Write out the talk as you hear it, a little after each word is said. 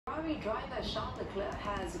Ferrari driver Charles Leclerc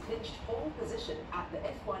has clinched pole position at the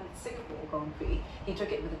F1 Singapore Grand Prix. He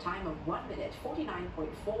took it with a time of 1 minute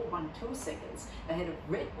 49.412 seconds ahead of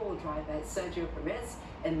Red Bull driver Sergio Perez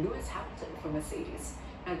and Lewis Hamilton for Mercedes.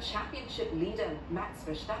 Now, championship leader Max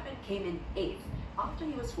Verstappen came in 8th after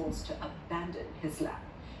he was forced to abandon his lap.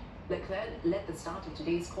 Leclerc led the start of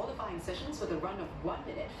today's qualifying sessions with a run of 1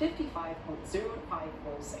 minute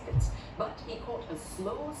 55.054 seconds, but he caught a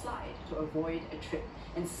slow slide to avoid a trip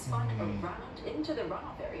and spun around into the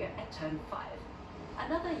runoff area at turn 5.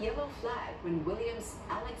 Another yellow flag when Williams'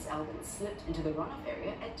 Alex Albon slipped into the runoff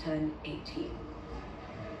area at turn 18.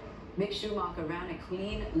 Mick Schumacher ran a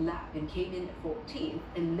clean lap and came in 14th,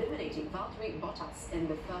 eliminating Valtteri Bottas in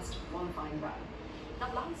the first qualifying run.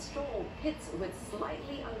 Now, Lance Stroll pits with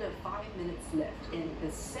slightly under 5 minutes left in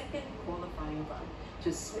the second qualifying run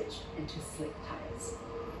to switch into slick tires.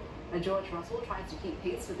 Now, George Russell tried to keep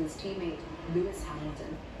pace with his teammate Lewis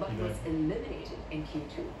Hamilton, but was eliminated in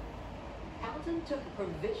Q2. Hamilton took a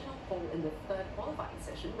provisional pole in the third qualifying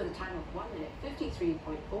session with a time of 1 minute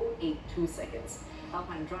 53.082 seconds.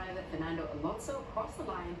 Alpine driver Fernando Alonso crossed the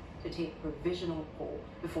line to take provisional pole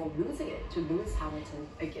before losing it to Lewis Hamilton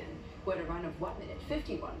again, who had a run of 1 minute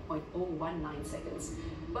 51.019 seconds.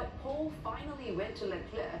 But pole finally went to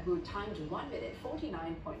Leclerc, who timed 1 minute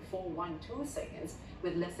 49.412 seconds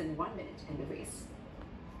with less than 1 minute in the race.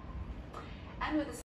 And with the